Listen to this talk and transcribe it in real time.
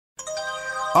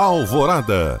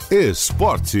Alvorada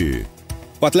Esporte.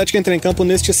 O Atlético entra em campo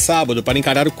neste sábado para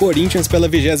encarar o Corinthians pela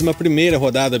 21ª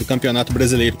rodada do Campeonato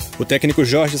Brasileiro. O técnico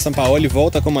Jorge Sampaoli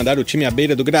volta a comandar o time à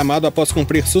beira do gramado após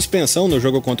cumprir suspensão no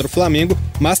jogo contra o Flamengo,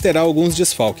 mas terá alguns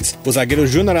desfalques. O zagueiro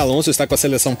Júnior Alonso está com a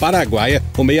seleção paraguaia,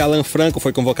 o meia Alan Franco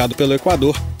foi convocado pelo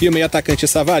Equador e o meia atacante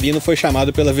Savarino foi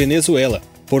chamado pela Venezuela.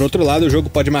 Por outro lado, o jogo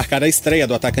pode marcar a estreia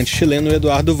do atacante chileno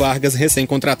Eduardo Vargas,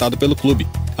 recém-contratado pelo clube.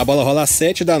 A bola rola às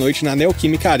 7 da noite na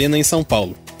Neoquímica Arena, em São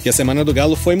Paulo. E a Semana do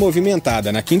Galo foi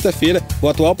movimentada. Na quinta-feira, o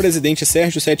atual presidente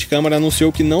Sérgio Sette Câmara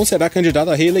anunciou que não será candidato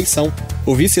à reeleição.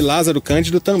 O vice Lázaro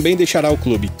Cândido também deixará o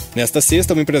clube. Nesta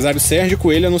sexta, o empresário Sérgio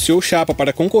Coelho anunciou chapa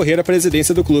para concorrer à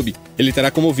presidência do clube. Ele terá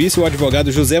como vice o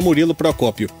advogado José Murilo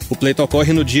Procópio. O pleito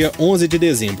ocorre no dia 11 de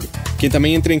dezembro. Quem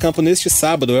também entra em campo neste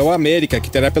sábado é o América,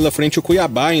 que terá pela frente o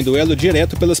Cuiabá em duelo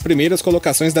direto pelas primeiras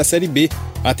colocações da Série B.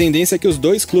 A tendência é que os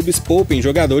dois clubes poupem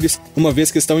jogadores, uma vez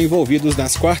que estão envolvidos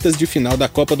nas quartas de final da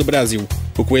Copa do Brasil.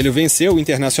 O Coelho venceu o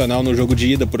Internacional no jogo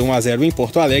de ida por 1-0 em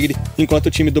Porto Alegre, enquanto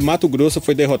o time do Mato Grosso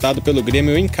foi derrotado pelo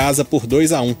Grêmio em casa por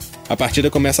 2-1. A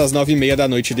partida começa às 9h30 da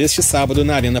noite deste sábado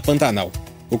na Arena Pantanal.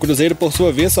 O Cruzeiro, por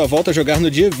sua vez, só volta a jogar no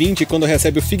dia 20, quando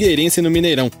recebe o Figueirense no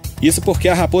Mineirão. Isso porque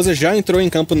a Raposa já entrou em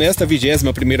campo nesta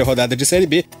 21ª rodada de Série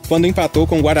B, quando empatou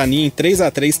com o Guarani em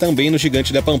 3-3 também no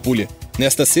Gigante da Pampulha.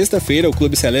 Nesta sexta-feira, o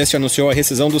Clube Celeste anunciou a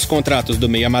rescisão dos contratos do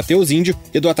meia Matheus Índio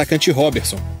e do atacante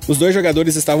Robertson. Os dois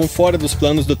jogadores estavam fora dos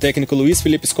planos do técnico Luiz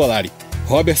Felipe Scolari.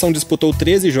 Robertson disputou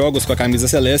 13 jogos com a camisa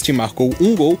celeste e marcou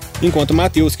 1 gol, enquanto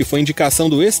Matheus, que foi indicação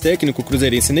do ex-técnico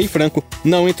cruzeirense Ney Franco,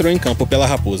 não entrou em campo pela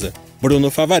Raposa.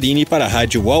 Bruno Favarini para a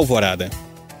Rádio Alvorada.